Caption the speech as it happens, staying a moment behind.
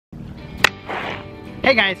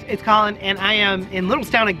Hey guys, it's Colin and I am in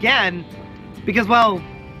Littlestown again because, well,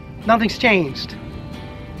 nothing's changed.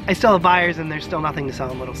 I still have buyers and there's still nothing to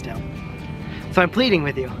sell in Littlestown. So I'm pleading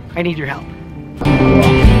with you. I need your help.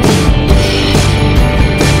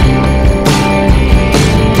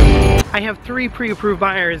 I have 3 pre-approved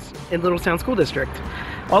buyers in Littlestown School District,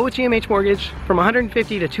 all with GMH mortgage from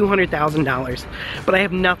 $150,000 to $200,000, but I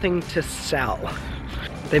have nothing to sell.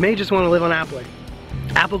 They may just want to live on Apple.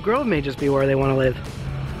 Apple Grove may just be where they want to live.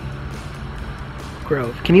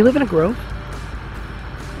 Grove. Can you live in a grove?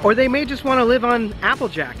 Or they may just want to live on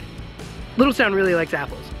Applejack. Littlestown really likes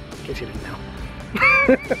apples, in case you didn't know.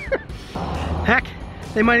 Heck,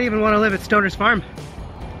 they might even want to live at Stoner's Farm.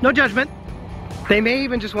 No judgment. They may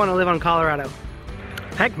even just want to live on Colorado.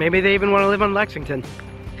 Heck, maybe they even want to live on Lexington.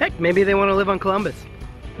 Heck, maybe they want to live on Columbus.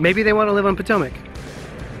 Maybe they want to live on Potomac.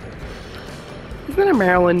 Isn't that a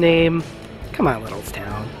Maryland name? Come on,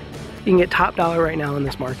 Littlestown. You can get top dollar right now in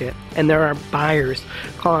this market, and there are buyers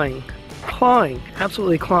clawing,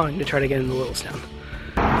 absolutely clawing to try to get into Littlestown.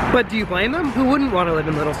 But do you blame them? Who wouldn't want to live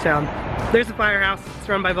in Littlestown? There's a firehouse, it's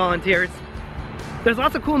run by volunteers. There's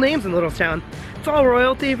lots of cool names in Littlestown. It's all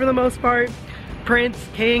royalty for the most part. Prince,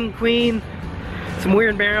 King, Queen, some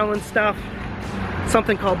weird Maryland stuff,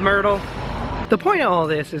 something called Myrtle. The point of all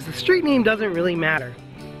this is the street name doesn't really matter.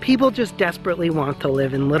 People just desperately want to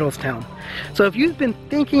live in Littlestown. So if you've been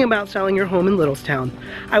thinking about selling your home in Littlestown,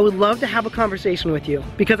 I would love to have a conversation with you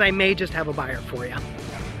because I may just have a buyer for you.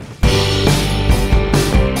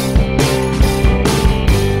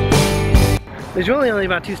 There's really only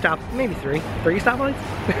about 2 stops, maybe 3 stoplights.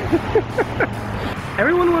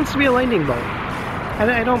 Everyone wants to be a lightning bolt.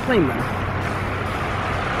 I don't blame them.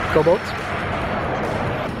 Go Bolts.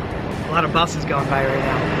 A lot of buses going by right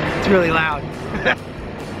now. It's really loud.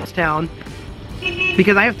 Town,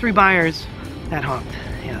 because I have 3 buyers that honked.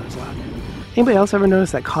 Yeah, that was loud. Anybody else ever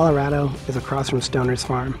notice that Colorado is across from Stoner's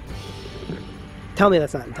Farm? Tell me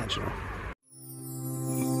that's not intentional.